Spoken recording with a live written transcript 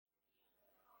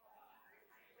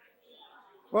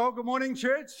Well, good morning,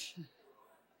 church.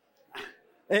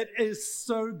 It is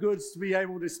so good to be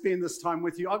able to spend this time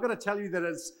with you. I've got to tell you that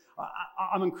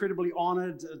I'm incredibly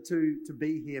honored to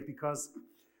be here because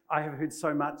I have heard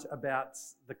so much about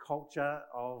the culture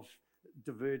of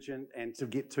Divergent, and to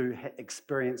get to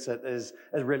experience it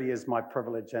really is my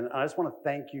privilege. And I just want to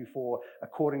thank you for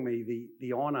according me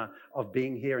the honor of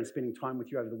being here and spending time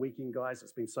with you over the weekend, guys.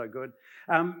 It's been so good.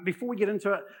 Before we get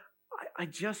into it, I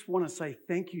just want to say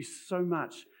thank you so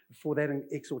much for that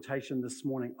exhortation this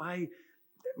morning.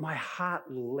 My heart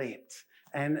leapt,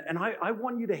 and I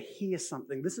want you to hear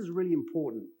something. This is really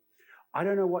important. I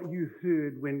don't know what you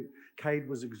heard when Cade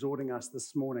was exhorting us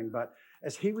this morning, but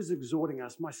as he was exhorting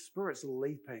us, my spirit's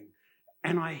leaping,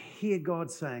 and I hear God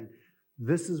saying,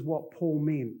 this is what Paul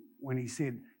meant when he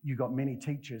said, you got many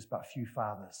teachers, but few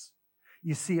fathers.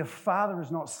 You see, a father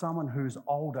is not someone who's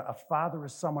older. A father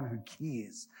is someone who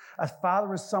cares. A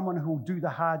father is someone who will do the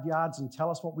hard yards and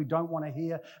tell us what we don't want to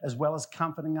hear, as well as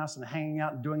comforting us and hanging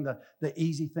out and doing the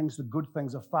easy things, the good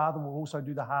things. A father will also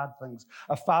do the hard things.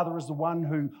 A father is the one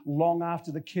who, long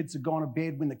after the kids have gone to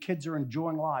bed, when the kids are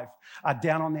enjoying life, are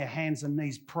down on their hands and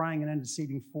knees praying and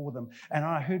interceding for them. And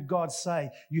I heard God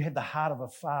say, you have the heart of a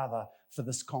father for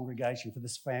this congregation, for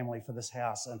this family, for this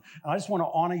house. And I just want to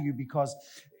honor you because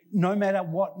no matter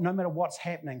what's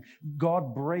happening,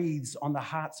 God breathes on the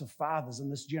hearts of fathers in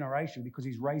this generation because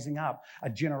he's raising up a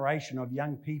generation of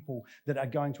young people that are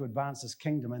going to advance his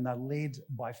kingdom, and they're led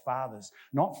by fathers.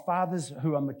 Not fathers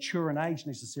who are mature in age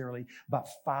necessarily, but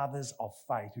fathers of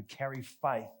faith who carry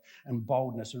faith and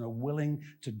boldness and are willing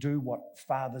to do what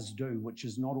fathers do, which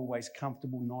is not always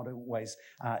comfortable, not always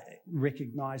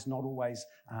recognized, not always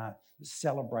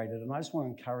celebrated. And I just want to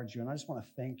encourage you, and I just want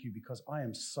to thank you because I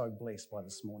am so blessed by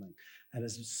this morning. It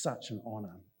is such an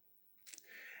honor.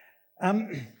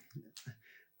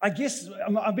 I guess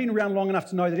I've been around long enough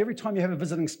to know that every time you have a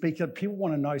visiting speaker, people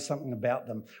want to know something about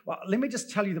them. Well, let me just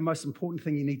tell you the most important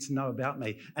thing you need to know about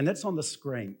me, and that's on the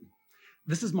screen.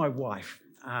 This is my wife.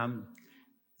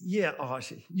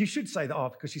 You should say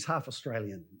that, because she's half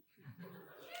Australian.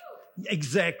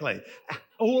 Exactly.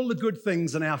 All the good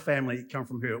things in our family come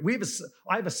from her.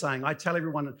 I have a saying. I tell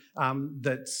everyone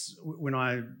that when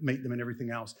I meet them and everything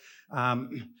else,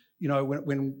 when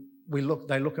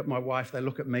they look at my wife, they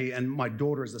look at me, and my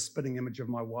daughter is the spitting image of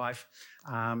my wife,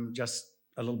 just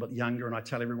a little bit younger. And I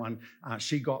tell everyone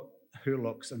she got her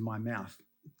looks in my mouth.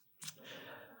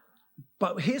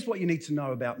 But here's what you need to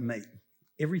know about me.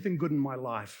 Everything good in my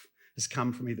life has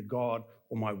come from either God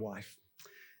or my wife.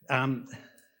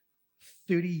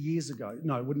 30 years ago,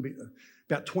 no, it wouldn't be,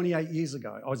 about 28 years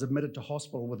ago, I was admitted to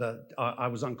hospital I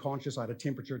was unconscious. I had a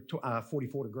temperature of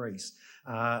 44 degrees.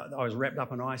 I was wrapped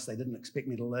up in ice. They didn't expect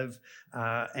me to live.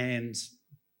 And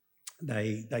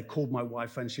they called my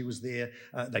wife in. She was there.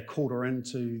 They called her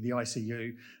into the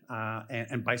ICU.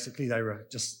 And basically they were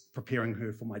just preparing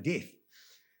her for my death.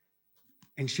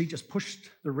 And she just pushed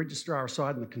the registrar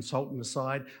aside and the consultant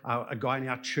aside. A guy in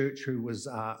our church who was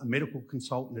a medical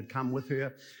consultant had come with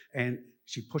her, and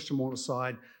she pushed them all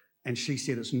aside, and she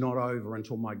said, it's not over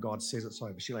until my God says it's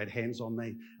over. She laid hands on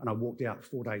me, and I walked out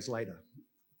 4 days later.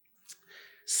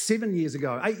 8 years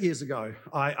ago,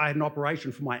 I had an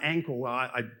operation for my ankle.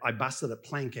 I busted it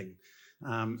planking.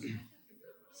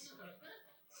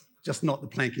 Just not the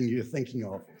planking you're thinking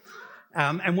of.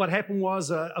 And what happened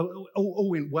was all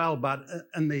went well, but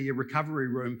in the recovery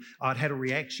room, I'd had a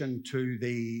reaction to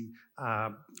the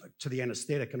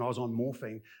anaesthetic, and I was on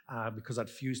morphine because I'd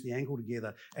fused the ankle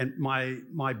together. And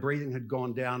my breathing had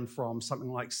gone down from something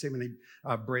like 70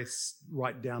 breaths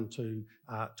right down to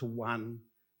 1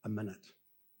 a minute.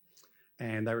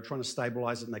 And they were trying to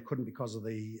stabilize it, and they couldn't because of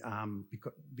the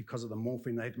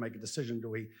morphine. They had to make a decision: do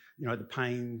we, the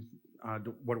pain?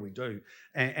 What do we do?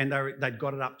 And they'd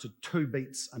got it up to 2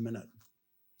 beats a minute.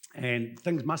 And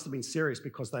things must have been serious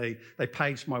because they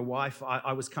paged my wife.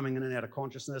 I was coming in and out of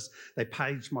consciousness. They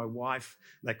paged my wife.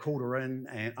 They called her in,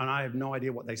 and I have no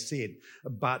idea what they said.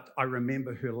 But I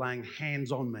remember her laying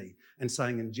hands on me and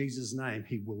saying, in Jesus' name,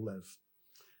 he will live.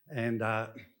 And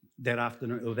that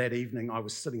afternoon or that evening, I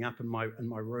was sitting up in my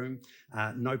room,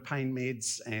 no pain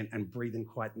meds, and breathing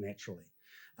quite naturally.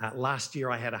 Last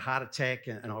year, I had a heart attack,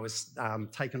 and I was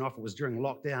taken off. It was during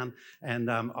lockdown,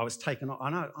 and I was taken off. I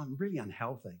know, I'm really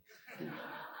unhealthy.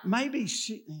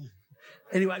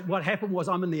 Anyway, what happened was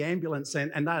I'm in the ambulance,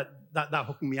 and they're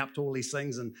hooking me up to all these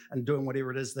things and doing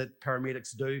whatever it is that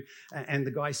paramedics do. And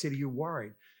the guy said, are you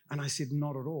worried? And I said,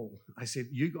 not at all. I said,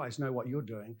 you guys know what you're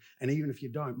doing, and even if you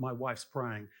don't, my wife's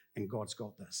praying, and God's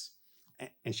got this.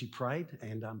 And she prayed,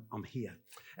 and I'm here.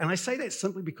 And I say that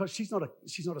simply because she's not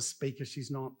a speaker.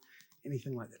 She's not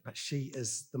anything like that. But she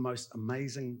is the most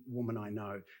amazing woman I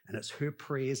know. And it's her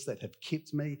prayers that have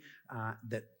kept me,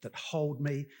 that hold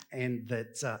me, and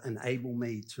that enable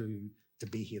me to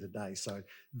be here today. So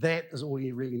that is all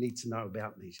you really need to know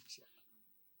about me.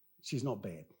 She's not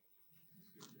bad.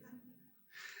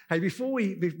 Hey, before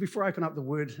I open up the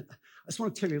word, I just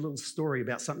want to tell you a little story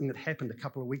about something that happened a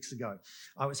couple of weeks ago.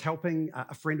 I was helping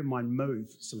a friend of mine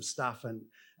move some stuff, and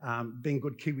being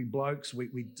good Kiwi blokes,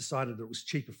 we decided that it was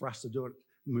cheaper for us to do it,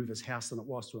 move his house, than it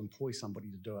was to employ somebody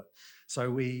to do it. So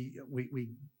we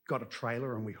got a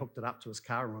trailer and we hooked it up to his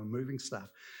car and we were moving stuff.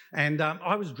 And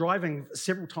I was driving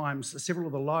several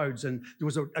of the loads, and there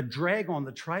was a drag on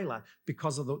the trailer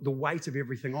because of the weight of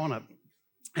everything on it.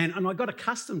 And I got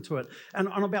accustomed to it. And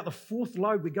on about the fourth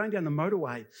load, we're going down the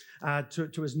motorway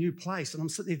to his new place. And I'm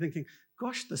sitting there thinking,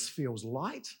 gosh, this feels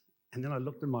light. And then I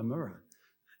looked in my mirror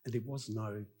and there was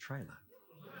no trailer.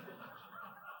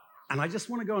 And I just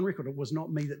want to go on record, it was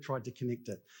not me that tried to connect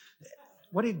it.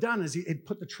 What he'd done is he'd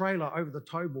put the trailer over the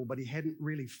tow ball, but he hadn't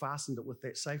really fastened it with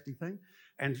that safety thing.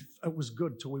 And it was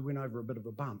good till we went over a bit of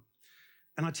a bump.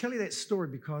 And I tell you that story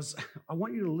because I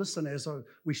want you to listen as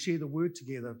we share the word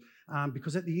together,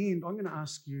 because at the end, I'm going to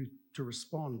ask you to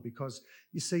respond, because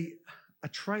you see, a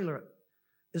trailer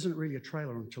isn't really a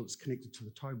trailer until it's connected to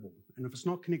the tow ball. And if it's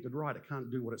not connected right, it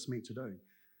can't do what it's meant to do.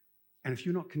 And if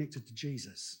you're not connected to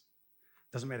Jesus,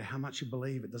 it doesn't matter how much you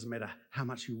believe, it doesn't matter how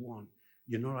much you want,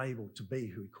 you're not able to be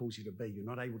who he calls you to be. You're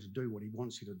not able to do what he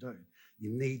wants you to do. You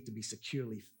need to be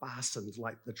securely fastened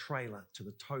like the trailer to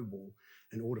the tow ball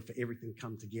in order for everything to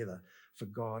come together for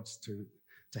God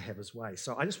to have his way.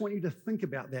 So I just want you to think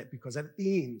about that, because at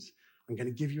the end, I'm going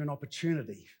to give you an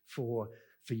opportunity for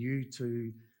you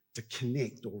to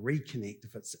connect or reconnect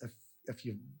if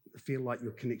you feel like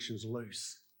your connection's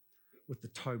loose with the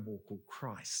tow ball called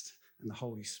Christ and the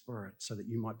Holy Spirit, so that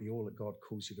you might be all that God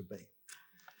calls you to be.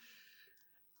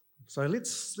 So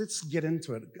let's get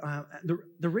into it.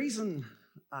 The reason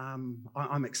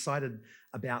I'm excited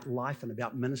about life and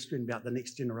about ministry and about the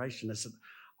next generation is that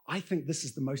I think this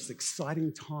is the most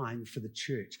exciting time for the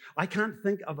church. I can't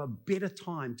think of a better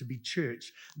time to be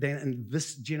church than in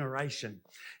this generation.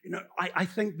 You know, I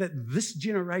think that this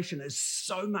generation is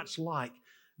so much like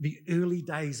the early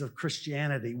days of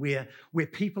Christianity, where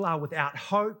people are without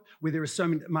hope, where there is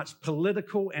so much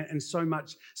political and so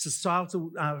much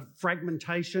societal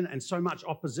fragmentation and so much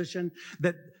opposition,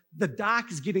 that the dark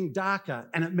is getting darker,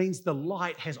 and it means the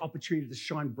light has opportunity to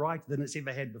shine brighter than it's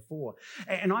ever had before.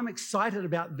 And I'm excited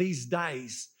about these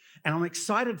days, and I'm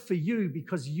excited for you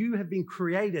because you have been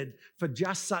created for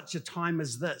just such a time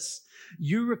as this.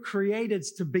 You were created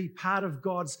to be part of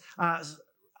God's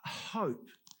hope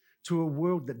to a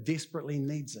world that desperately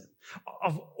needs it.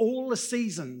 Of all the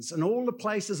seasons and all the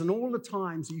places and all the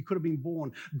times that you could have been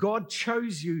born, God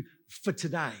chose you for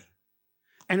today.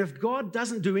 And if God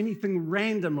doesn't do anything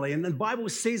randomly, and the Bible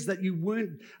says that you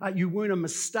weren't a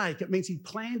mistake, it means he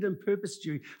planned and purposed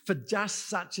you for just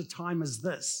such a time as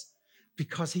this,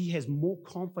 because he has more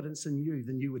confidence in you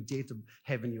than you would dare to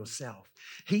have in yourself.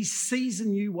 He sees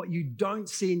in you what you don't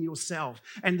see in yourself.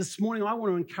 And this morning, I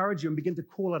want to encourage you and begin to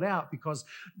call it out, because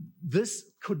this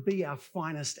could be our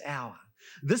finest hour.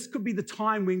 This could be the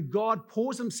time when God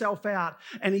pours himself out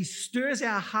and he stirs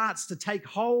our hearts to take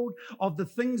hold of the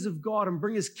things of God and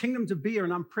bring his kingdom to bear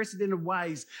in unprecedented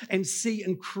ways and see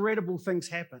incredible things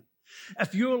happen.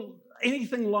 If you're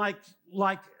anything like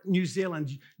New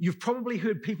Zealand, you've probably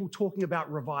heard people talking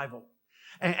about revival,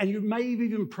 and you may have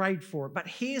even prayed for it. But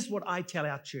here's what I tell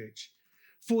our church.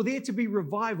 For there to be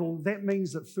revival, that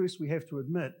means that first we have to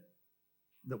admit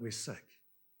that we're sick.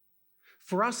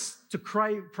 For us to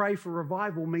pray for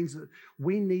revival means that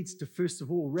we need to first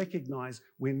of all recognize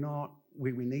we're not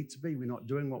where we need to be, we're not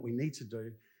doing what we need to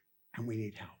do, and we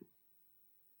need help.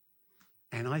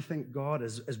 And I think God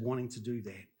is wanting to do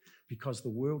that, because the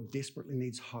world desperately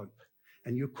needs hope.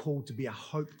 And you're called to be a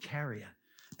hope carrier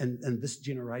in this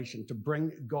generation, to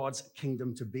bring God's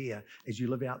kingdom to bear as you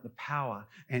live out the power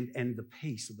and the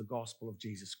peace of the gospel of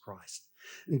Jesus Christ.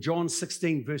 In John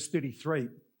 16, verse 33,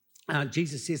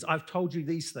 Jesus says, I've told you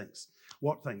these things.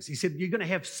 What things? He said, you're going to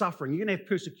have suffering, you're going to have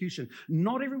persecution.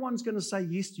 Not everyone's going to say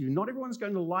yes to you. Not everyone's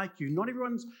going to like you. Not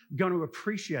everyone's going to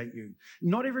appreciate you.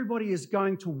 Not everybody is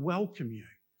going to welcome you.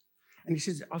 And he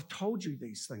says, I've told you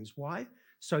these things. Why?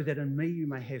 So that in me you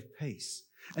may have peace.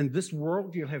 In this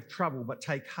world you'll have trouble, but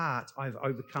take heart, I've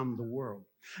overcome the world.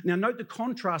 Now note the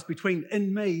contrast between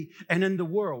in me and in the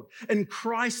world. In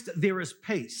Christ there is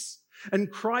peace. In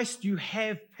Christ you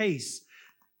have peace.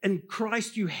 In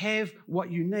Christ you have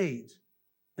what you need.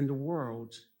 In the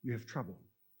world you have trouble.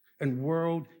 In the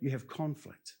world you have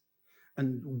conflict.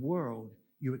 In the world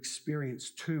you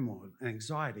experience turmoil and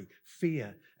anxiety,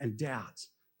 fear and doubt,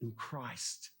 in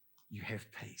Christ you have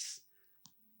peace.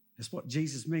 That's what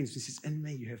Jesus means. He says, in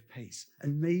me you have peace.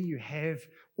 In me you have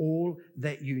all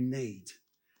that you need.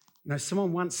 You know,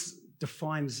 someone once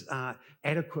defines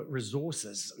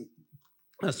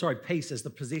peace as the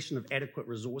possession of adequate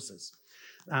resources.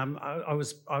 I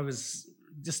was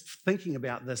just thinking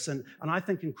about this, and I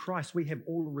think in Christ we have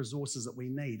all the resources that we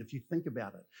need. If you think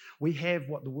about it, we have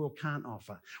what the world can't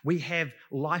offer. We have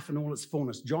life in all its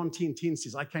fullness. John 10:10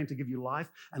 says, I came to give you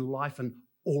life and life in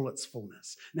all its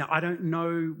fullness. Now, I don't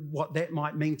know what that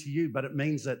might mean to you, but it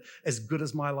means that as good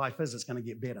as my life is, it's going to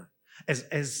get better.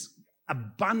 As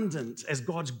abundant as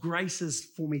God's grace is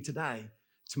for me today,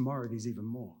 tomorrow there's even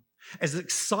more. As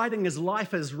exciting as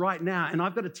life is right now, and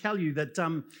I've got to tell you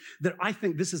that I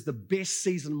think this is the best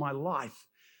season of my life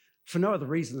for no other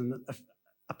reason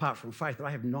apart from faith, that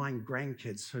I have 9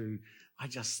 grandkids who I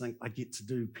just think I get to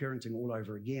do parenting all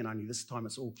over again, only this time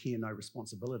it's all care, no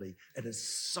responsibility. It is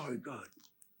so good.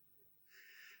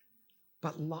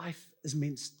 But life is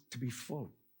meant to be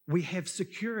full. We have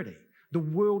security. The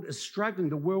world is struggling.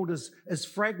 The world is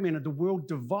fragmented. The world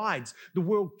divides. The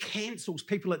world cancels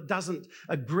people it doesn't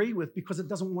agree with because it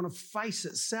doesn't want to face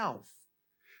itself.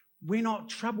 We're not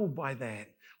troubled by that.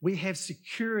 We have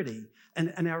security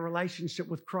in our relationship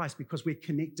with Christ because we're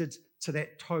connected to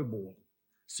that toe ball,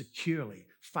 securely,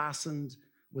 fastened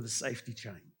with a safety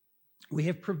chain. We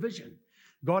have provision.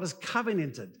 God is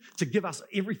covenanted to give us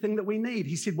everything that we need.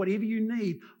 He said, whatever you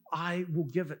need, I will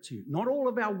give it to you. Not all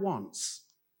of our wants.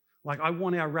 Like, I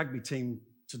want our rugby team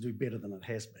to do better than it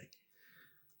has been.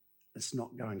 It's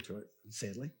not going to it,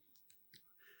 sadly.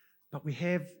 But we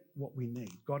have what we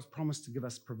need. God's promised to give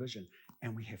us provision,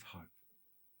 and we have hope.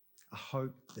 A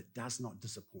hope that does not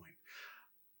disappoint.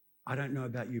 I don't know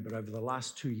about you, but over the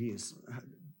last 2 years,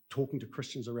 talking to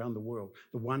Christians around the world,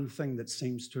 the one thing that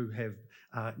seems to have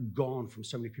gone from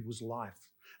so many people's life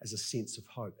as a sense of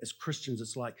hope. As Christians,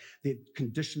 it's like they've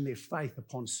conditioned their faith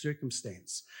upon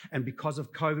circumstance. And because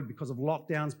of COVID, because of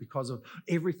lockdowns, because of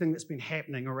everything that's been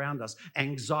happening around us,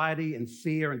 anxiety and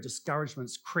fear and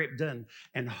discouragement's crept in,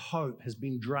 and hope has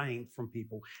been drained from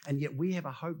people. And yet we have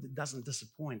a hope that doesn't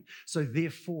disappoint. So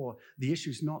therefore, the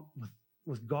issue's not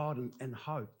with God and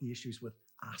hope. The issue's with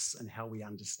us and how we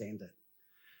understand it.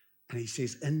 And he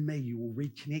says, in me, you will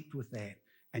reconnect with that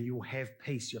and you will have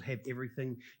peace. You'll have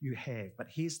everything you have. But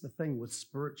here's the thing with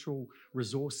spiritual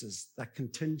resources. They're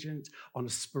contingent on a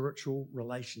spiritual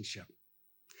relationship.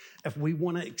 If we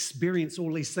want to experience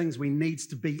all these things, we need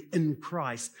to be in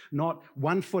Christ, not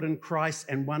one foot in Christ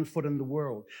and one foot in the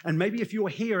world. And maybe if you're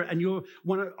here and you're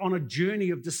on a journey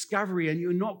of discovery and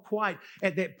you're not quite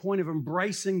at that point of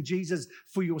embracing Jesus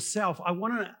for yourself, I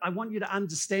want you to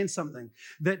understand something,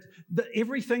 that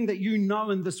everything that you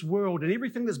know in this world and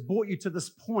everything that's brought you to this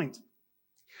point,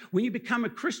 when you become a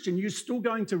Christian, you're still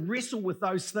going to wrestle with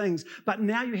those things, but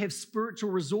now you have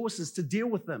spiritual resources to deal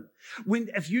with them.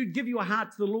 If you give your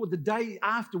heart to the Lord the day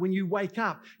after, when you wake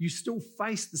up, you still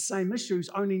face the same issues,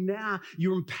 only now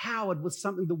you're empowered with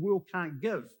something the world can't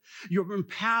give. You're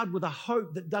empowered with a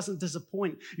hope that doesn't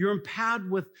disappoint. You're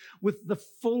empowered with the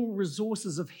full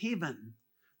resources of heaven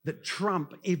that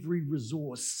trump every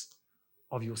resource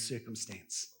of your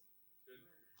circumstance.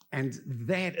 And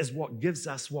that is what gives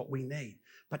us what we need.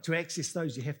 But to access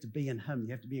those, you have to be in Him.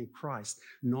 You have to be in Christ,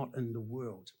 not in the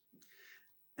world.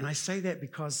 And I say that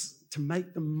because to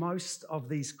make the most of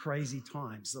these crazy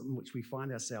times in which we find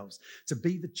ourselves, to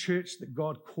be the church that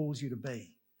God calls you to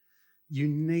be, you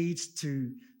need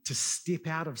to step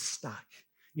out of stuck.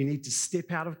 You need to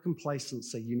step out of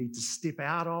complacency. You need to step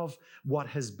out of what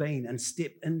has been and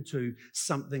step into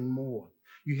something more.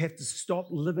 You have to stop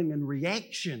living in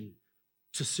reaction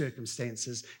to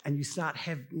circumstances, and you start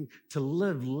having to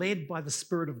live led by the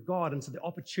Spirit of God into the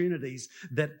opportunities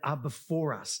that are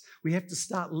before us. We have to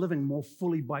start living more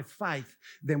fully by faith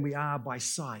than we are by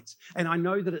sight. And I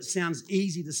know that it sounds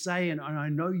easy to say, and I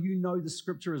know you know the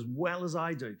scripture as well as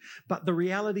I do, but the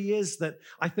reality is that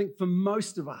I think for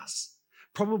most of us,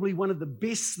 probably one of the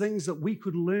best things that we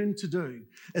could learn to do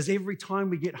is every time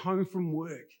we get home from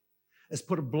work is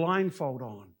put a blindfold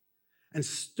on and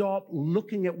stop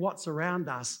looking at what's around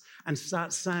us and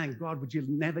start saying, God, would you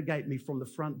navigate me from the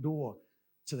front door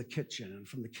to the kitchen and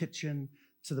from the kitchen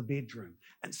to the bedroom?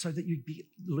 And so that you'd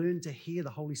learn to hear the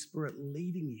Holy Spirit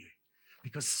leading you,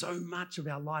 because so much of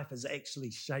our life is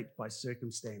actually shaped by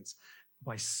circumstance,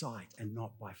 by sight, and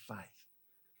not by faith.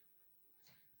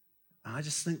 And I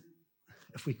just think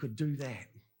if we could do that,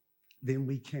 then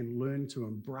we can learn to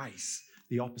embrace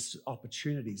the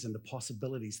opportunities and the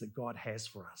possibilities that God has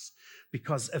for us.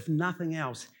 Because if nothing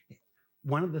else,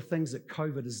 one of the things that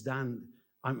COVID has done,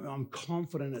 I'm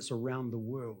confident it's around the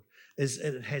world, is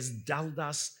it has dulled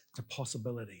us to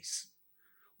possibilities.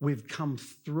 We've come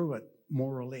through it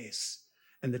more or less.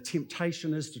 And the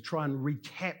temptation is to try and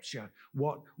recapture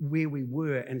where we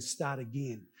were and start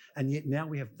again. And yet now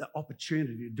we have the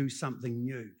opportunity to do something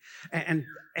new. And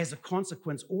as a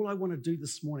consequence, all I want to do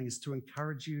this morning is to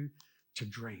encourage you to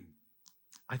dream.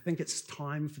 I think it's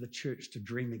time for the church to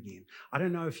dream again. I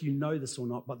don't know if you know this or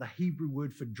not, but the Hebrew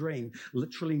word for dream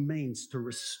literally means to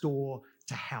restore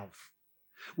to health.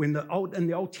 In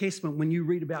the Old Testament, when you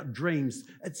read about dreams,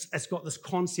 it's got this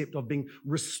concept of being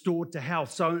restored to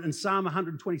health. So in Psalm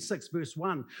 126, verse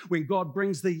 1, when God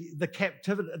brings the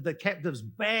captives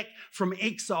back from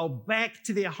exile, back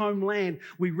to their homeland,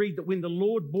 we read that when the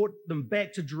Lord brought them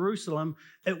back to Jerusalem,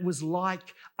 it was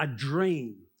like a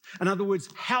dream. In other words,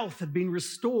 health had been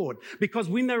restored, because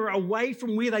when they were away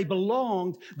from where they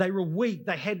belonged, they were weak,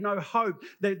 they had no hope,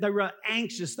 they were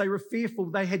anxious, they were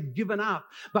fearful, they had given up.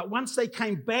 But once they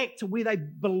came back to where they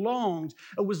belonged,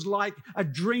 it was like a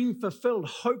dream fulfilled,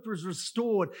 hope was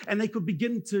restored, and they could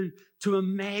begin to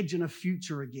imagine a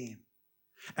future again.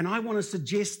 And I want to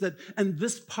suggest that in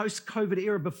this post-COVID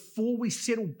era, before we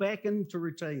settle back into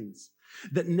routines,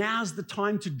 that now's the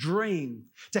time to dream,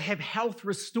 to have health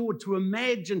restored, to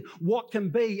imagine what can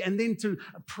be, and then to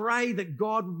pray that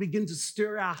God would begin to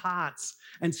stir our hearts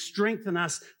and strengthen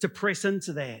us to press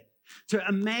into that, to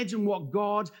imagine what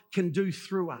God can do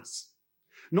through us.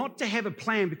 Not to have a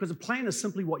plan, because a plan is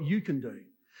simply what you can do,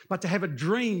 but to have a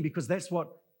dream, because that's what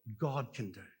God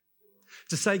can do.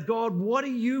 To say, God, what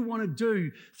do you want to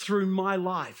do through my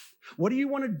life? What do you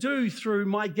want to do through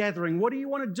my gathering? What do you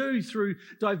want to do through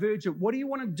Divergent? What do you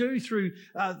want to do through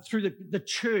the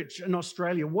church in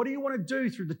Australia? What do you want to do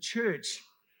through the church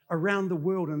around the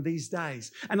world in these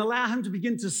days? And allow him to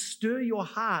begin to stir your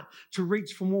heart to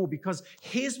reach for more, because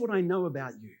here's what I know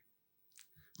about you,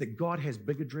 that God has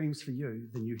bigger dreams for you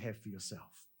than you have for yourself.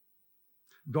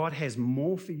 God has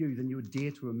more for you than you would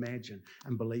dare to imagine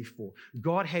and believe for.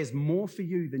 God has more for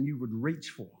you than you would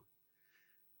reach for,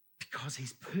 because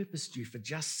he's purposed you for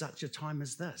just such a time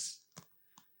as this.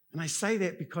 And I say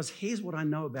that because here's what I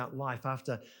know about life.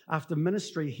 After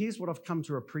ministry, here's what I've come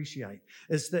to appreciate,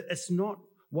 is that it's not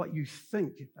what you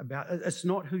think about, it's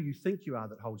not who you think you are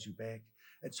that holds you back,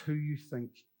 it's who you think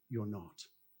you're not.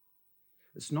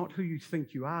 It's not who you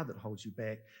think you are that holds you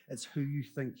back, it's who you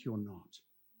think you're not.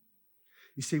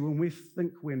 You see, when we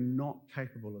think we're not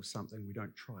capable of something, we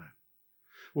don't try it.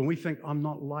 When we think, I'm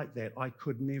not like that, I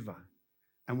could never,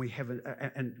 and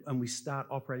we start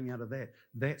operating out of that,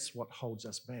 that's what holds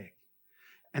us back.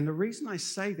 And the reason I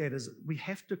say that is we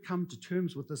have to come to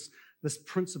terms with this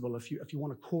principle, if you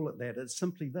want to call it that. It's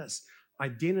simply this: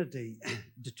 identity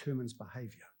determines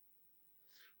behavior.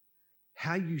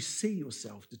 How you see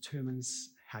yourself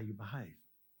determines how you behave.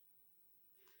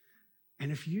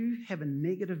 And if you have a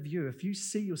negative view, if you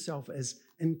see yourself as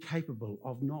incapable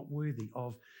of, not worthy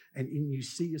of, and you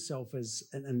see yourself as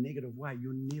in a negative way,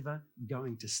 you're never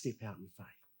going to step out in faith.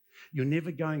 You're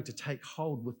never going to take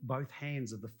hold with both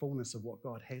hands of the fullness of what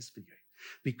God has for you,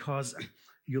 because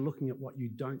you're looking at what you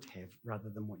don't have rather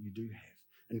than what you do have.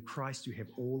 In Christ, you have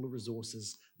all the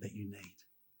resources that you need,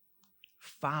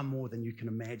 far more than you can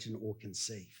imagine or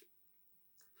conceive.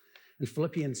 In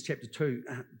Philippians chapter 2,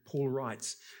 Paul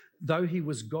writes, though he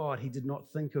was God, he did not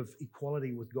think of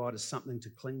equality with God as something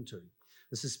to cling to.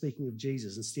 This is speaking of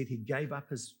Jesus. Instead, he gave up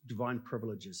his divine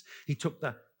privileges. He took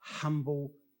the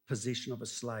humble position of a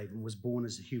slave and was born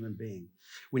as a human being.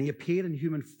 When he appeared in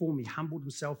human form, he humbled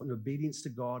himself in obedience to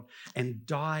God and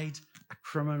died a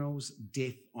criminal's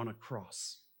death on a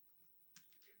cross.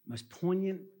 Most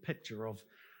poignant picture of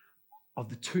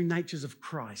the two natures of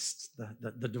Christ,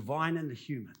 the divine and the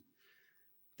human,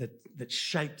 that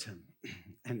shaped him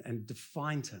and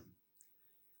defined him.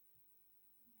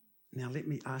 Now, let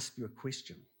me ask you a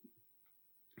question.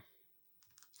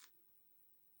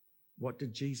 What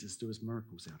did Jesus do his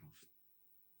miracles out of?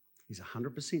 He's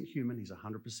 100% human, he's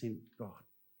 100% God.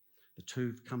 The two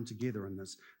have come together in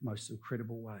this most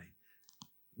incredible way.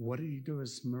 What did he do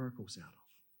his miracles out of?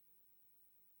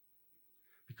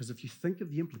 Because if you think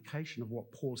of the implication of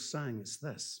what Paul's saying, it's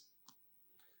this: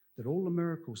 that all the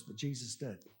miracles that Jesus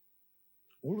did,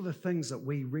 all of the things that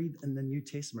we read in the New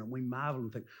Testament, we marvel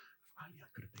and think, if only I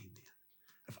could have been there.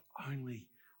 If only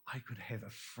I could have a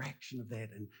fraction of that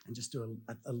and just do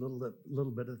a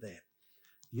little bit of that.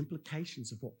 The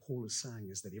implications of what Paul is saying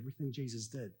is that everything Jesus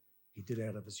did, he did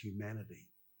out of his humanity,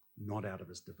 not out of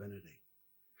his divinity.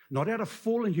 Not out of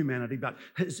fallen humanity, but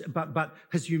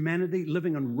his humanity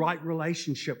living in right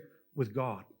relationship with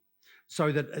God. so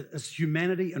that as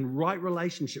humanity in right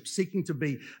relationship, seeking to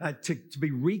be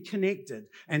reconnected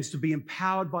and to be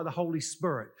empowered by the Holy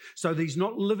Spirit, so that he's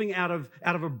not living out of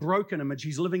a broken image,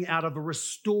 he's living out of a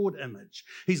restored image.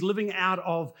 He's living out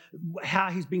of how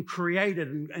he's been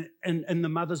created in the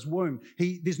mother's womb.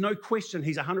 There's no question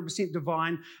he's 100%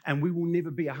 divine, and we will never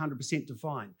be 100%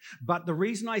 divine. But the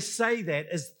reason I say that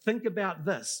is, think about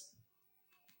this.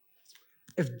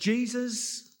 If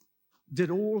Jesus did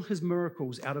all his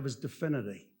miracles out of his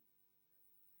divinity,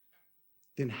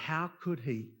 then how could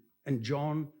he, in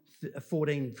John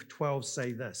 14:12,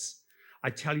 say this? I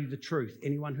tell you the truth,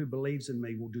 anyone who believes in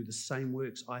me will do the same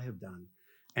works I have done,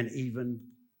 and even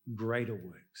greater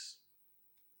works.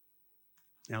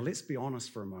 Now, let's be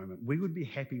honest for a moment. We would be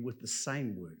happy with the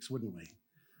same works, wouldn't we?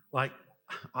 Like,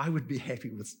 I would be happy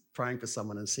with praying for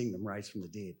someone and seeing them raised from the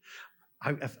dead.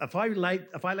 If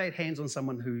I laid hands on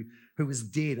someone who was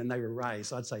dead and they were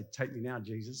raised, I'd say, take me now,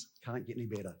 Jesus. Can't get any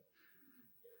better.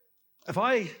 If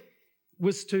I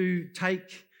was to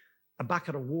take a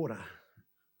bucket of water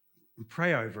and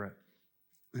pray over it,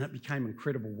 and it became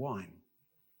incredible wine,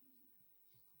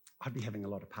 I'd be having a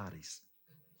lot of parties.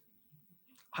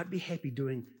 I'd be happy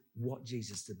doing what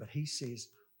Jesus did. But he says,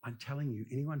 I'm telling you,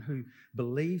 anyone who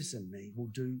believes in me will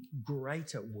do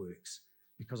greater works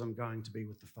because I'm going to be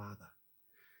with the Father.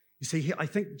 You see, I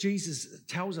think Jesus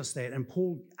tells us that, and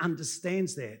Paul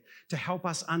understands that to help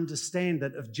us understand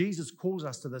that if Jesus calls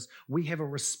us to this, we have a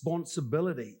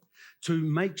responsibility to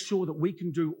make sure that we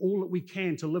can do all that we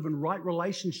can to live in right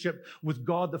relationship with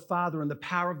God the Father and the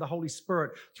power of the Holy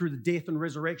Spirit through the death and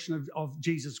resurrection of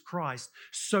Jesus Christ,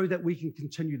 so that we can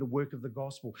continue the work of the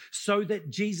gospel, so that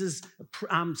Jesus'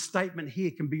 statement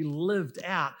here can be lived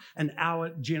out in our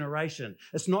generation.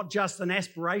 It's not just an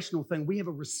aspirational thing. We have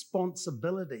a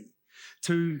responsibility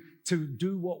to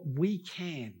do what we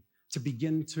can to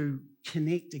begin to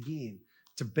connect again,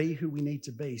 to be who we need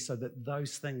to be, so that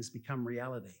those things become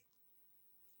reality.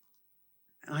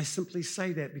 And I simply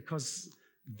say that because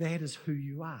that is who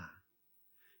you are.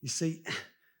 You see,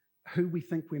 who we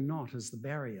think we're not is the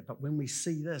barrier. But when we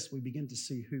see this, we begin to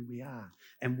see who we are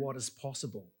and what is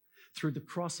possible. Through the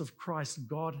cross of Christ,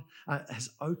 God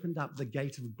has opened up the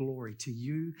gate of glory to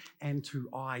you and to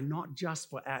I, not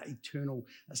just for our eternal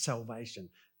salvation.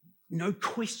 No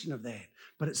question of that.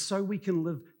 But it's so we can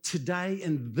live today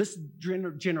in this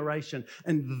generation,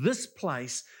 in this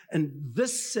place, in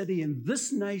this city, in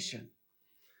this nation,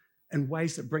 in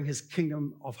ways that bring his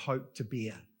kingdom of hope to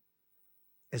bear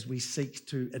as we seek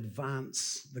to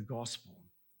advance the gospel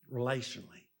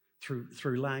relationally,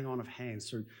 through laying on of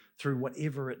hands, through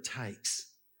whatever it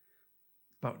takes.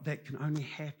 But that can only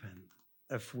happen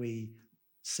if we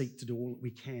seek to do all that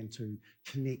we can to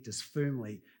connect as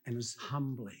firmly and as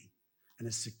humbly and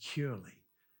as securely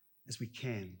as we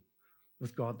can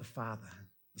with God the Father,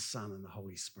 the Son, and the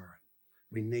Holy Spirit.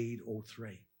 We need all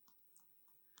three.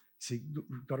 See,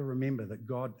 we've got to remember that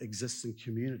God exists in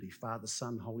community, Father,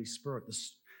 Son, Holy Spirit.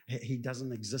 He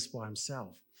doesn't exist by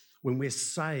himself. When we're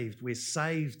saved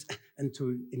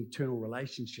into eternal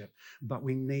relationship, but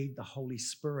we need the Holy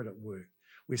Spirit at work.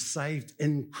 We're saved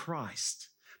in Christ,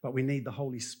 but we need the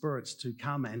Holy Spirit to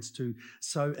come and to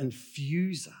so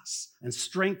infuse us and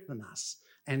strengthen us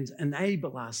and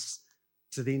enable us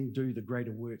to then do the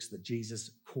greater works that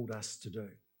Jesus called us to do.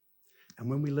 And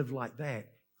when we live like that,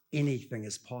 anything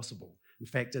is possible. In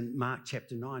fact, in Mark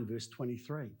chapter 9, verse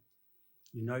 23,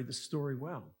 you know the story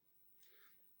well.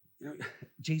 You know,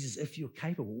 Jesus, if you're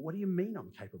capable, what do you mean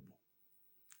I'm capable?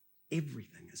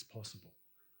 Everything is possible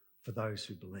for those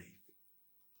who believe.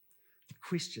 The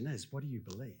question is, what do you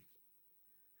believe?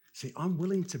 See, I'm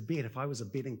willing to bet, if I was a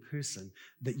betting person,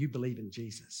 that you believe in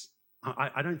Jesus.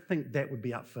 I don't think that would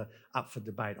be up for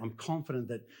debate. I'm confident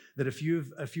that if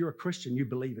you're a Christian, you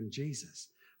believe in Jesus.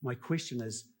 My question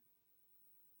is,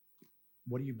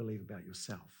 what do you believe about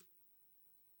yourself?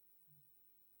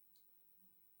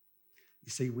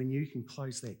 You see, when you can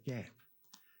close that gap,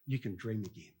 you can dream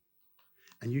again.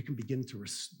 And you can begin to,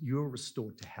 you're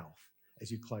restored to health as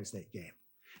you close that gap.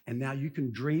 And now you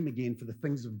can dream again for the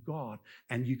things of God,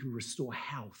 and you can restore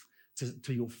health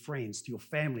to your friends, to your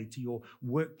family, to your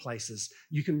workplaces.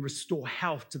 You can restore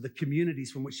health to the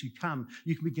communities from which you come.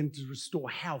 You can begin to restore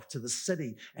health to the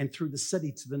city, and through the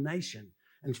city to the nation,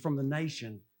 and from the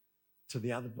nation to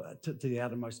the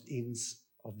outermost ends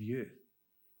of the earth.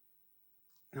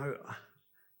 You know,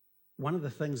 one of the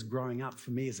things growing up for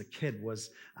me as a kid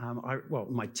was,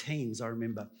 my teens, I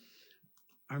remember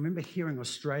hearing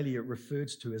Australia referred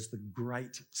to as the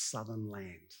Great Southern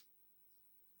Land.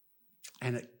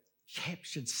 And it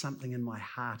captured something in my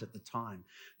heart at the time,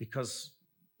 because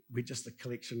we're just a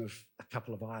collection of a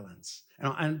couple of islands.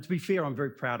 And to be fair, I'm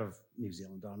very proud of New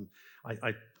Zealand.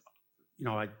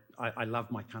 I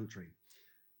love my country.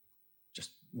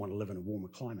 Just want to live in a warmer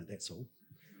climate, that's all.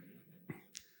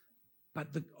 But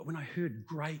when I heard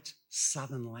great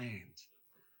southern land,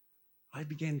 I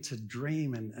began to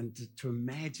dream and to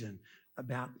imagine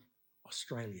about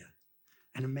Australia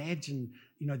and imagine,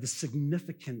 the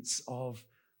significance of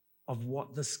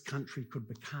what this country could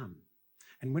become.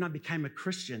 And when I became a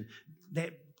Christian,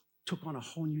 that took on a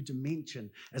whole new dimension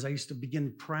as I used to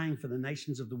begin praying for the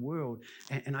nations of the world.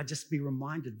 And I'd just be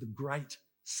reminded the great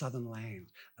southern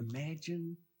land.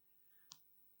 Imagine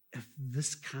if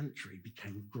this country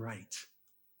became great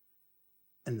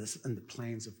in the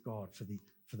plans of God for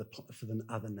the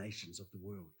other nations of the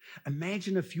world.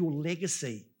 Imagine if your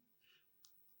legacy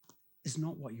is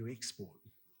not what you export,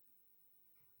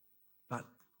 but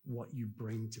what you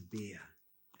bring to bear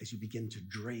as you begin to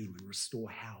dream and restore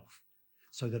health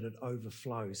so that it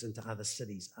overflows into other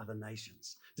cities, other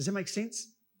nations. Does that make sense?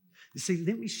 You see,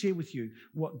 let me share with you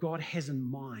what God has in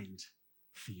mind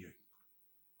for you.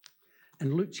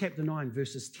 In Luke chapter 9,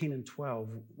 verses 10 and 12,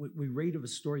 we read of a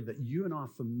story that you and I are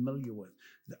familiar with.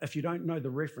 If you don't know the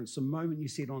reference, the moment you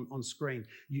see it on screen,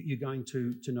 you're going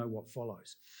to know what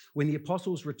follows. When the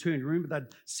apostles returned, remember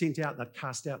they'd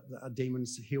cast out the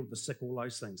demons, healed the sick, all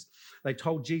those things. They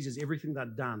told Jesus everything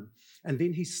they'd done. And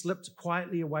then he slipped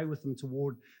quietly away with them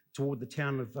toward the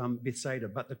town of Bethsaida,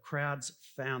 but the crowds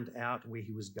found out where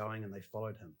he was going and they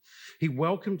followed him. He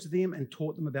welcomed them and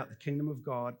taught them about the kingdom of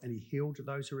God, and he healed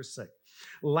those who were sick.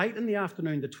 Late in the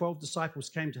afternoon, the 12 disciples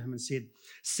came to him and said,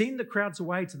 "Send the crowds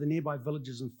away to the nearby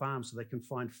villages and farms so they can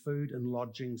find food and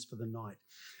lodgings for the night.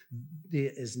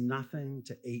 There is nothing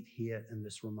to eat here in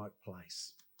this remote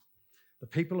place." The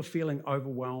people are feeling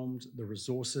overwhelmed. The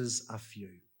resources are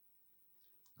few.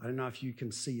 I don't know if you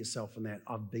can see yourself in that.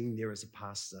 I've been there as a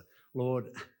pastor.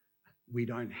 Lord, we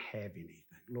don't have anything.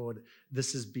 Lord,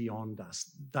 this is beyond us.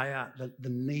 The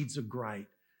needs are great,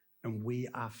 and we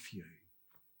are few.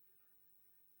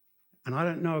 And I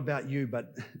don't know about you,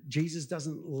 but Jesus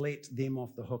doesn't let them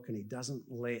off the hook, and he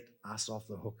doesn't let us off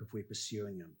the hook if we're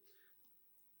pursuing him.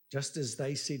 Just as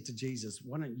they said to Jesus,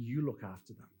 "Why don't you look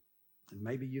after them?" And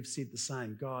maybe you've said the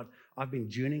same. "God, I've been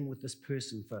journeying with this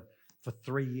person for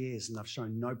 3 years and I've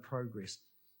shown no progress.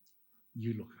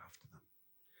 You look after them."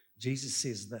 Jesus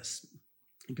says this.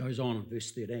 He goes on in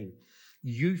verse 13.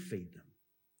 "You feed them."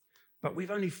 "But we've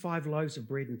only 5 loaves of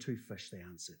bread and 2 fish," they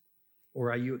answered. "Or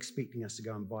are you expecting us to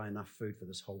go and buy enough food for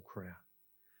this whole crowd?"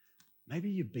 Maybe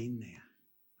you've been there.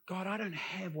 "God, I don't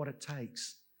have what it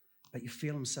takes." But you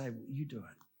feel him say, "Well, you do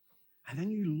it." And then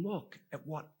you look at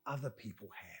what other people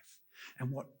have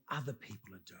and what other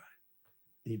people are doing.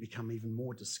 And you become even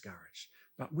more discouraged.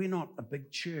 "But we're not a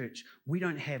big church. We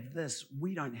don't have this.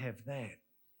 We don't have that."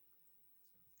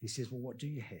 He says, "Well, what do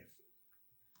you have?"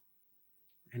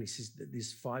 And he says that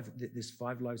there's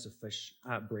 5 loaves of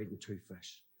bread and 2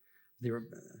 fish. There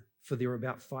are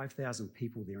about 5,000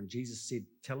 people there. And Jesus said,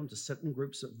 "Tell them to sit in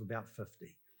groups of about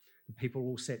 50. The people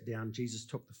all sat down. Jesus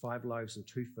took the 5 loaves and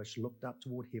 2 fish, looked up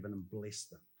toward heaven and blessed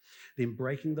them. Then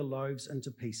breaking the loaves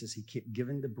into pieces, he kept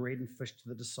giving the bread and fish to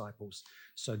the disciples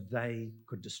so they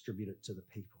could distribute it to the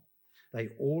people. They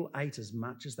all ate as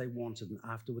much as they wanted, and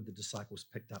afterward the disciples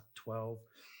picked up 12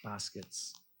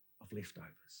 baskets of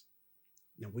leftovers.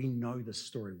 Now we know this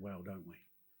story well, don't we?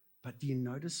 But do you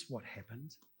notice what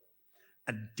happened?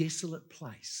 A desolate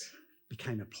place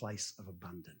became a place of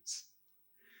abundance.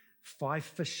 5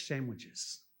 fish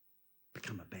sandwiches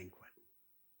become a banquet.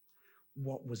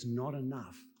 What was not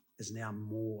enough is now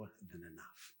more than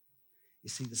enough. You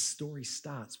see, the story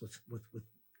starts with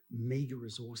meager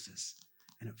resources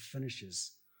and it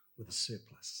finishes with a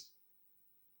surplus.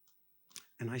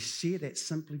 And I share that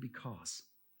simply because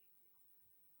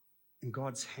in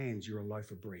God's hands, you're a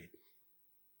loaf of bread.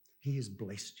 He has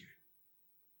blessed you.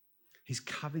 He's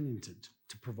covenanted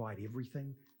to provide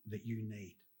everything that you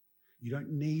need. You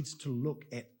don't need to look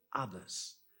at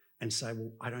others and say,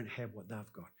 "Well, I don't have what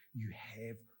they've got." You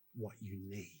have what you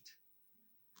need.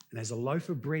 And as a loaf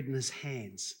of bread in his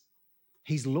hands,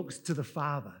 he looks to the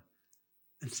Father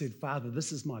and said, "Father,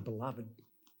 this is my beloved.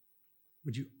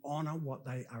 Would you honor what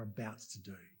they are about to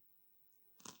do?"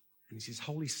 And he says,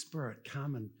 "Holy Spirit,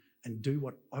 come and do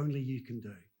what only you can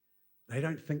do." They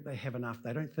don't think they have enough.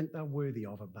 They don't think they're worthy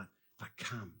of it, but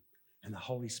come. And the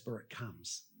Holy Spirit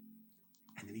comes.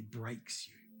 And then he breaks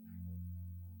you.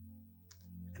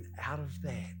 And out of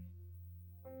that,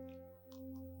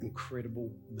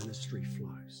 incredible ministry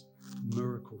flows.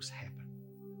 Miracles happen.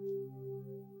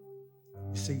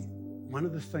 You see, one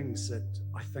of the things that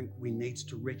I think we need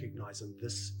to recognize in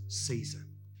this season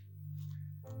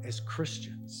as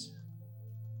Christians,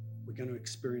 we're going to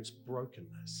experience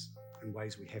brokenness in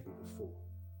ways we haven't before.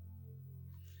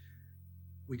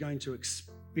 We're going to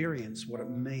experience what it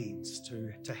means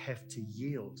to have to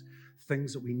yield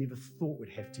things that we never thought we'd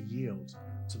have to yield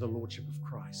to the Lordship of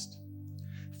Christ.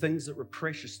 Things that were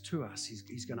precious to us,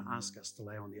 He's going to ask us to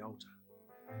lay on the altar.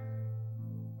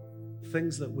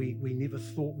 Things that we never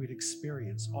thought we'd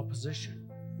experience, opposition.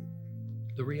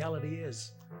 The reality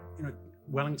is,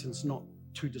 Wellington's not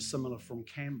too dissimilar from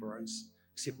Canberra,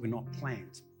 except we're not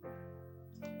planned.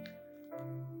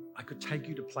 I could take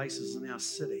you to places in our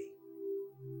city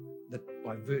that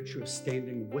by virtue of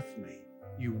standing with me,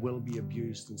 you will be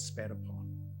abused and spat upon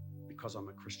because I'm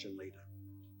a Christian leader.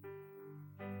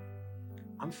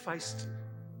 I'm faced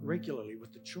regularly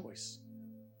with the choice.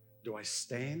 Do I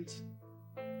stand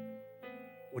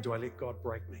or do I let God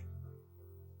break me?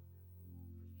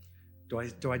 Do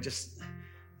I just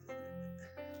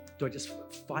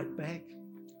fight back,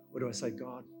 or do I say,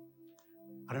 God,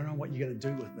 I don't know what you're going to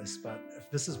do with this, but if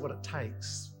this is what it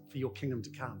takes for your kingdom to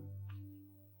come,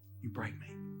 you break me.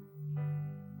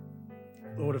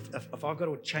 Lord, if I've got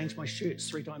to change my shirts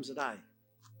 3 times a day,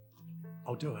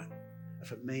 I'll do it.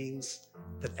 If it means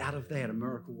that out of that a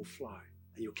miracle will flow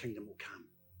and your kingdom will come.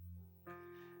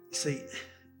 You see,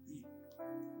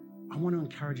 I want to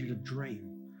encourage you to dream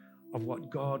of what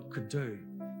God could do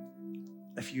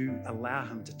if you allow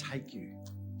Him to take you,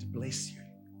 to bless you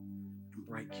and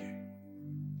break you,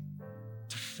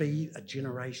 to feed a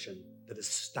generation that is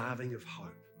starving of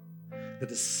hope,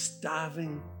 that is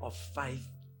starving of faith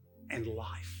and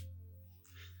life.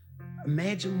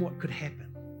 Imagine what could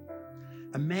happen.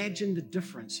 Imagine the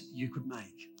difference you could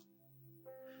make.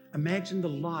 Imagine the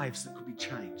lives that could be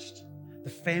changed, the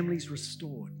families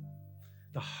restored,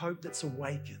 the hope that's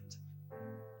awakened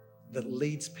that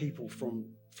leads people from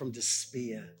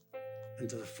despair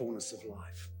into the fullness of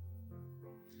life.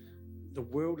 The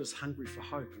world is hungry for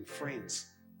hope, and friends,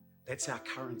 that's our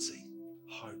currency,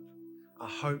 hope. A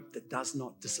hope that does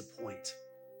not disappoint.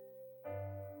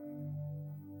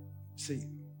 See,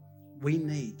 we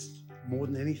need more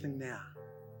than anything now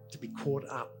to be caught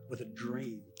up with a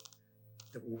dream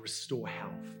that will restore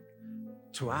health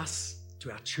to us,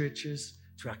 to our churches,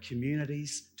 to our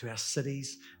communities, to our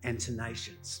cities, and to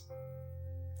nations.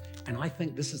 And I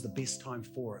think this is the best time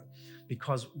for it,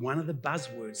 because one of the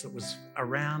buzzwords that was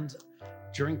around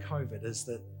during COVID is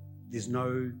that there's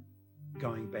no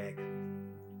going back.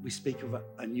 We speak of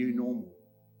a new normal.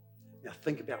 Now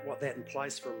think about what that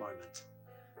implies for a moment.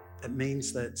 It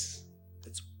means that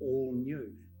it's all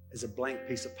new as a blank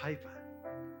piece of paper.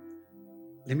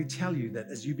 Let me tell you that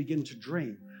as you begin to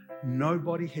dream,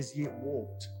 nobody has yet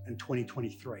walked in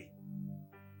 2023.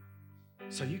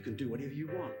 So you can do whatever you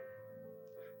want.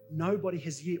 Nobody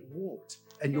has yet walked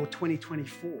in your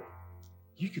 2024.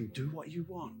 You can do what you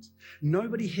want.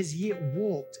 Nobody has yet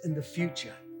walked in the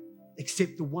future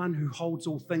except the one who holds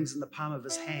all things in the palm of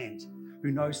his hand,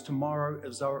 who knows tomorrow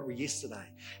as though it were yesterday.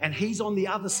 And He's on the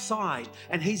other side,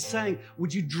 and He's saying,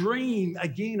 would you dream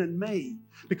again in me?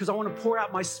 Because I want to pour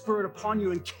out my Spirit upon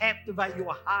you and captivate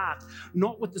your heart,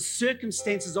 not with the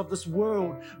circumstances of this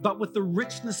world, but with the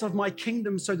richness of my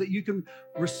kingdom, so that you can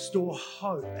restore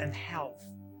hope and health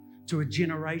to a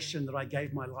generation that I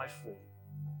gave my life for.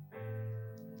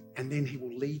 And then He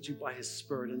will lead you by His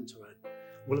Spirit into it.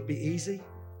 Will it be easy?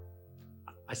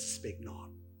 I suspect not.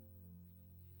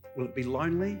 Will it be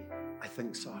lonely? I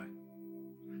think so.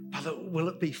 But will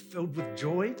it be filled with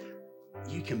joy?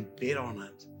 You can bet on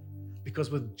it. Because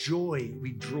with joy,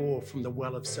 we draw from the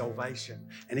well of salvation.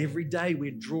 And every day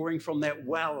we're drawing from that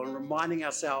well and reminding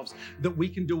ourselves that we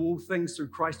can do all things through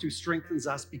Christ who strengthens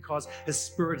us, because His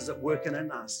Spirit is at work in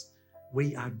us.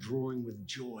 We are drawing with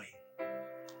joy.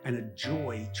 And a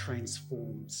joy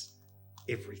transforms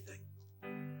everything.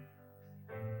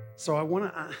 So I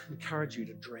want to encourage you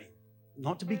to dream,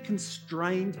 not to be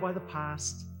constrained by the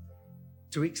past,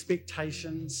 to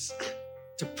expectations,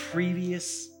 to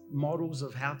previous models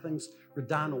of how things were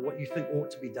done or what you think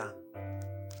ought to be done,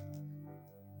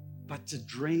 but to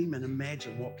dream and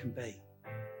imagine what can be,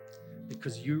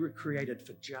 because you were created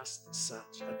for just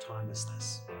such a time as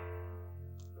this.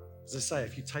 As I say,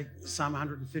 if you take Psalm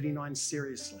 139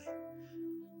 seriously,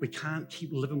 we can't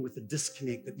keep living with the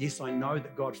disconnect that, yes, I know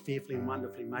that God fearfully and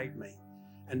wonderfully made me,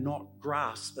 and not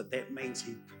grasp that that means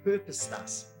He purposed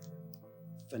us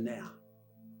for now,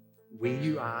 where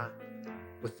you are,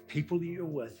 with the people that you're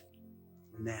with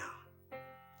now.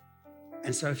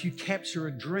 And so if you capture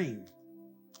a dream,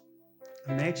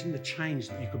 imagine the change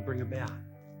that you could bring about.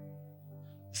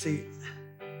 See,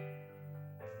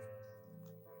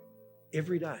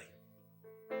 every day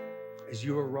as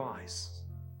you arise,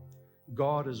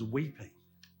 God is weeping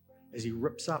as he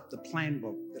rips up the plan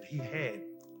book that he had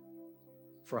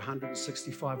for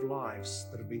 165 lives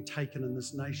that have been taken in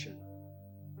this nation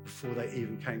before they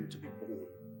even came to be born.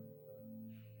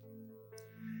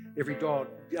 Every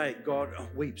day, God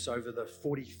weeps over the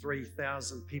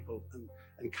 43,000 people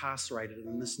incarcerated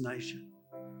in this nation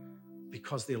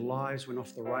because their lives went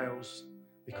off the rails,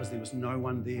 because there was no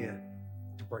one there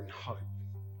to bring hope.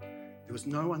 There was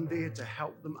no one there to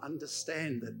help them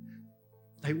understand that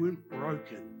they weren't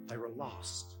broken, they were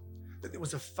lost. That there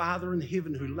was a Father in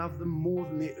heaven who loved them more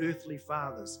than their earthly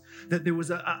fathers. That there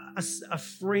was a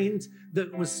friend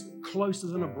that was closer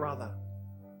than a brother,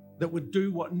 that would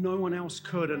do what no one else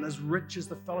could. And as rich as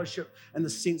the fellowship and the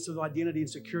sense of identity and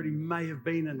security may have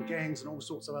been in gangs and all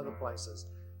sorts of other places,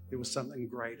 there was something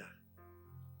greater.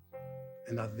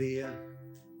 And they're there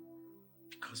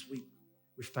because we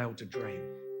failed to dream.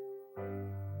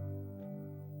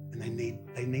 And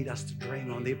they need us to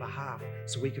dream on their behalf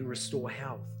so we can restore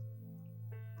health.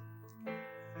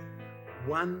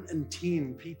 1 in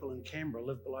 10 people in Canberra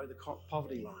live below the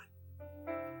poverty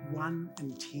line. 1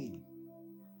 in 10.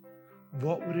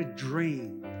 What would a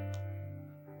dream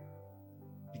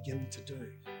begin to do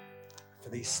for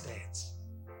these stats?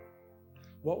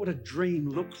 What would a dream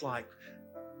look like,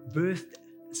 birthed,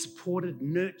 supported,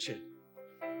 nurtured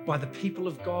by the people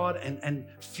of God and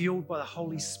fueled by the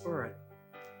Holy Spirit?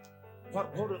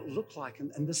 What would it look like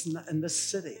in this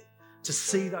city to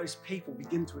see those people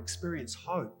begin to experience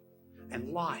hope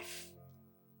and life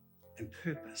and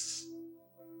purpose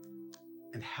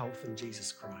and health in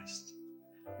Jesus Christ?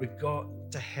 We've got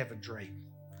to have a dream.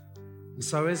 And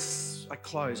so as I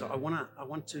close, I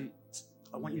want you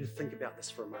to think about this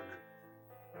for a moment.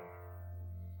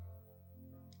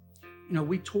 You know,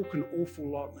 we talk an awful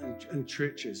lot in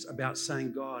churches about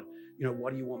saying, God, you know,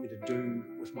 what do you want me to do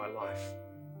with my life?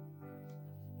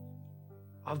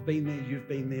 I've been there, you've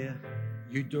been there,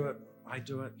 you do it, I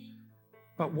do it.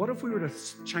 But what if we were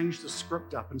to change the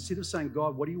script up? Instead of saying,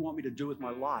 God, what do you want me to do with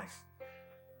my life?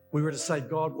 We were to say,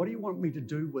 God, what do you want me to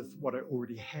do with what I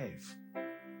already have?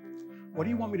 What do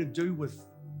you want me to do with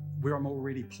where I'm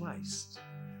already placed?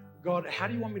 God, how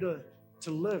do you want me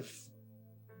to live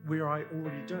where I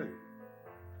already do?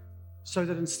 So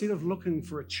that instead of looking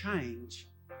for a change,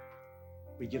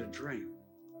 we get a dream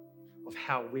of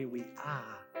how where we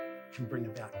are can bring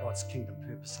about God's kingdom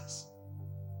purposes.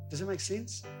 Does that make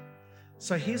sense?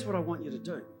 So here's what I want you to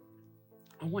do.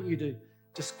 I want you to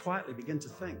just quietly begin to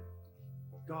think,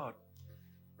 God,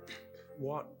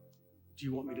 what do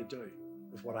you want me to do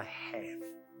with what I have?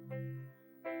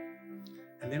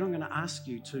 And then I'm going to ask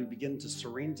you to begin to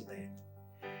surrender that.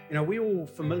 You know, we're all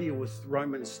familiar with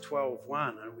Romans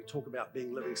 12:1, and we talk about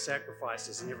being living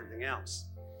sacrifices and everything else.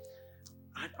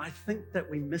 I think that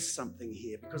we miss something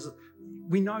here, because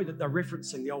we know that they're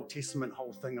referencing the Old Testament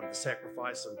whole thing of the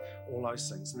sacrifice and all those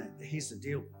things. And here's the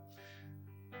deal.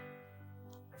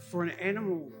 For an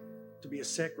animal to be a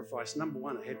sacrifice, number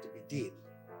one, it had to be dead.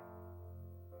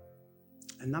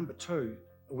 And number two,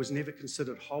 it was never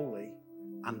considered holy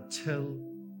until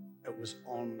it was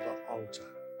on the altar.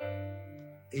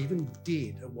 Even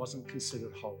dead, it wasn't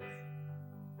considered holy.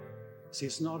 See,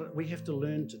 we have to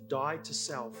learn to die to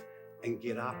self and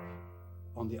get up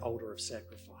on the altar of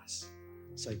sacrifice.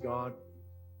 Say, God,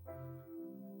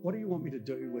 what do you want me to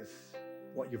do with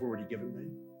what you've already given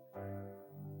me?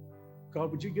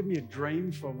 God, would you give me a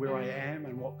dream for where I am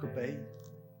and what could be?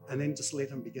 And then just let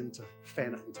him begin to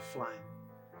fan it into flame.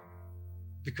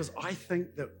 Because I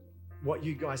think that what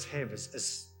you guys have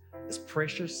is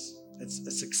precious,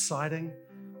 it's exciting,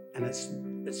 and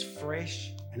it's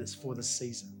fresh, and it's for the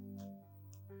season.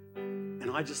 And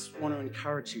I just want to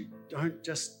encourage you, don't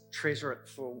just treasure it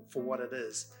for what it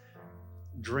is.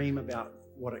 Dream about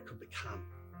what it could become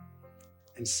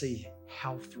and see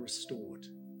health restored,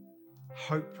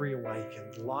 hope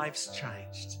reawakened, lives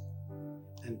changed,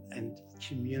 and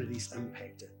communities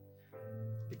impacted.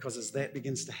 Because as that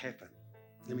begins to happen,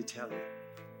 let me tell you,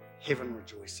 heaven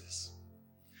rejoices.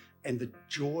 And the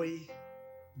joy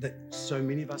that so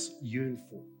many of us yearn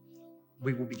for,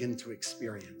 we will begin to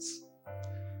experience.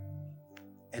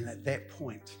 And at that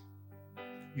point,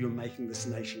 you're making this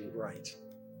nation great.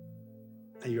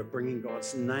 And you're bringing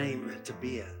God's name to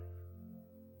bear.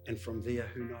 And from there,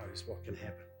 who knows what can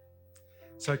happen.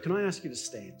 So can I ask you to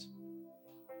stand?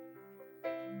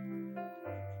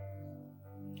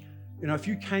 You know, if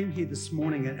you came here this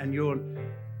morning and you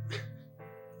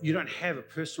don't have a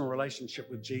personal relationship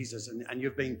with Jesus, and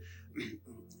you've been,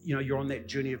 you know, you're on that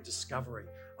journey of discovery,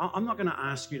 I'm not going to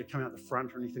ask you to come out the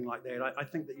front or anything like that. I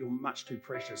think that you're much too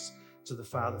precious to the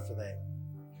Father for that.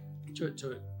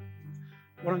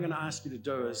 What I'm going to ask you to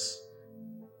do is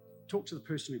talk to the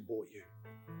person who bought you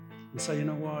and say, you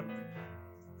know what?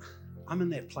 I'm in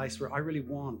that place where I really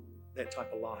want that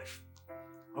type of life.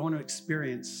 I want to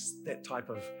experience that type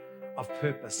of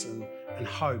purpose and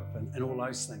hope and all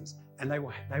those things. And they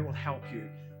will help you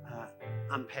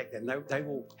unpack that. And they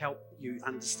will help you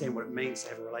understand what it means to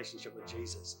have a relationship with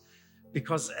Jesus.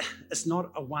 Because it's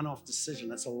not a one-off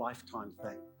decision, it's a lifetime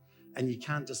thing. And you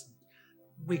can't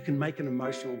we can make an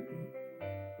emotional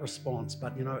response,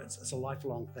 but it's a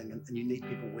lifelong thing, and you need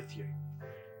people with you.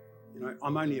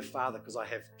 I'm only a father because I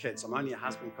have kids. I'm only a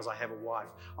husband because I have a wife.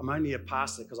 I'm only a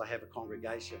pastor because I have a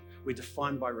congregation. We're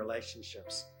defined by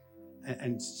relationships.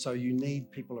 And so you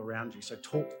need people around you. So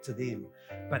talk to them.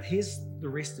 But here's the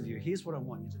rest of you. Here's what I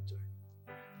want you to do.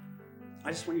 I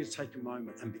just want you to take a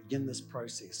moment and begin this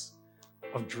process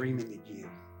of dreaming again.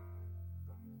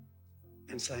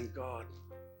 And saying, God,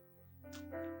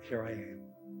 here I am.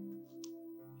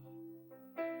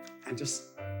 And just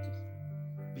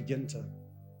begin to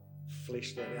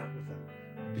flesh that out with him.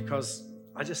 Because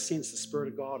I just sense the Spirit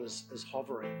of God is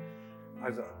hovering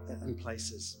over in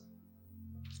places.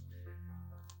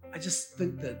 I just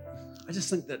think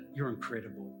that you're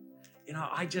incredible.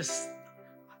 I just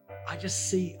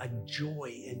see a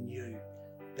joy in you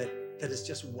that is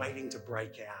just waiting to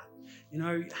break out.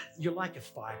 You're like a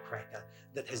firecracker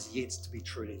that has yet to be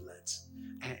truly lit.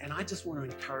 And I just want to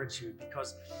encourage you,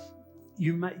 because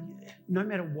no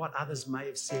matter what others may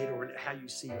have said or how you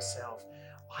see yourself,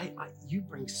 you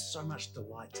bring so much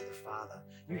delight to the Father.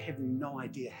 You have no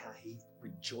idea how he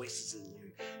rejoices in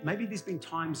you. Maybe there's been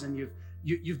times and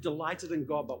you've delighted in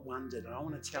God but wondered, and I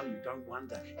want to tell you, don't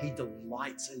wonder. He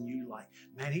delights in you like,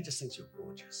 man, he just thinks you're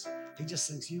gorgeous. He just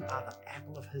thinks you are the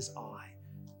apple of his eye,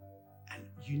 and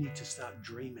you need to start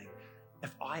dreaming.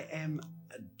 If I am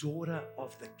a daughter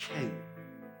of the King,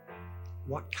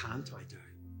 what can't I do?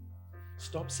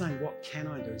 Stop saying, what can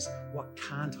I do? What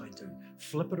can't I do?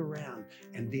 Flip it around,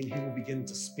 and then he will begin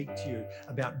to speak to you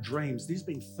about dreams. There's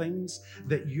been things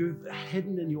that you've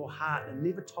hidden in your heart and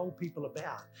never told people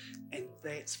about, and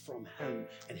that's from him,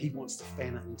 and he wants to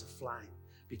fan it into flame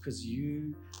because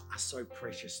you are so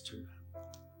precious to him.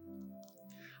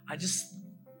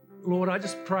 Lord, I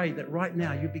just pray that right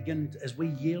now you begin, as we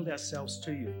yield ourselves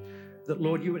to you, that,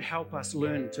 Lord, you would help us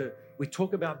learn we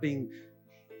talk about being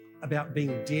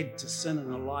dead to sin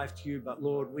and alive to you, but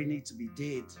Lord, we need to be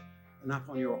dead and up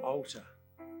on your altar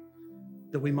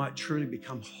that we might truly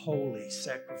become holy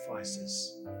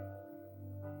sacrifices,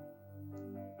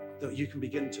 that you can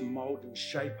begin to mold and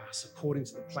shape us according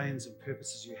to the plans and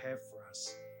purposes you have for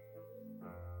us.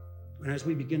 And as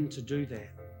we begin to do that,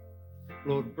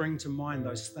 Lord, bring to mind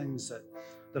those things that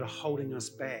are holding us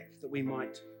back, that we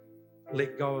might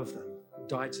let go of them,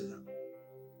 die to them.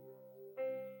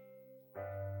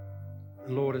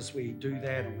 And Lord, as we do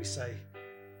that and we say,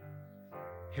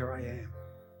 here I am.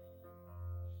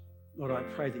 Lord, I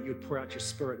pray that you'd pour out your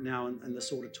Spirit now in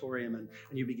this auditorium, and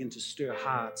you begin to stir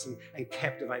hearts and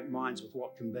captivate minds with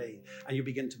what can be. And you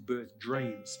begin to birth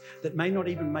dreams that may not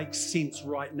even make sense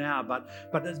right now,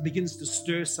 but it begins to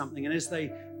stir something. And as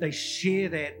they share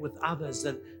that with others,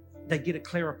 that they get a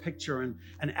clearer picture,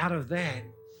 and out of that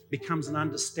becomes an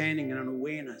understanding and an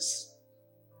awareness.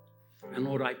 And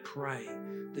Lord, I pray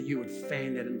that you would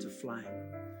fan that into flame.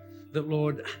 That,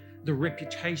 Lord, the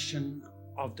reputation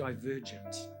of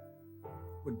Divergent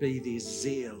would be their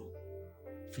zeal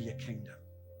for your kingdom.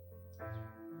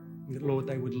 And that, Lord,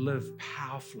 they would live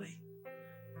powerfully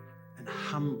and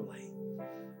humbly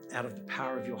out of the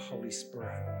power of your Holy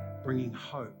Spirit, bringing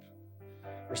hope,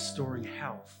 restoring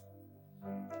health,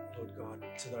 Lord God,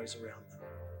 to those around them.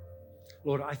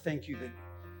 Lord, I thank you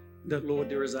that Lord,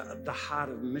 there is the heart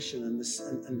of mission in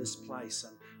this place,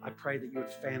 and I pray that you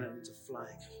would fan it into flame,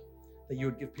 that you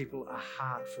would give people a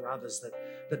heart for others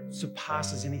that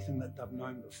surpasses anything that they've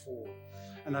known before,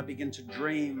 and they begin to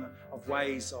dream of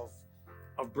ways of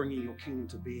bringing your kingdom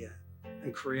to bear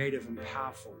in creative and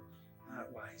powerful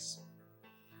ways.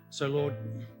 So Lord,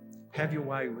 have your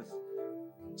way with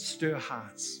stir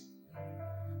hearts,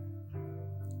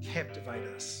 captivate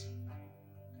us.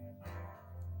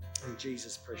 In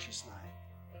Jesus' precious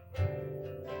name.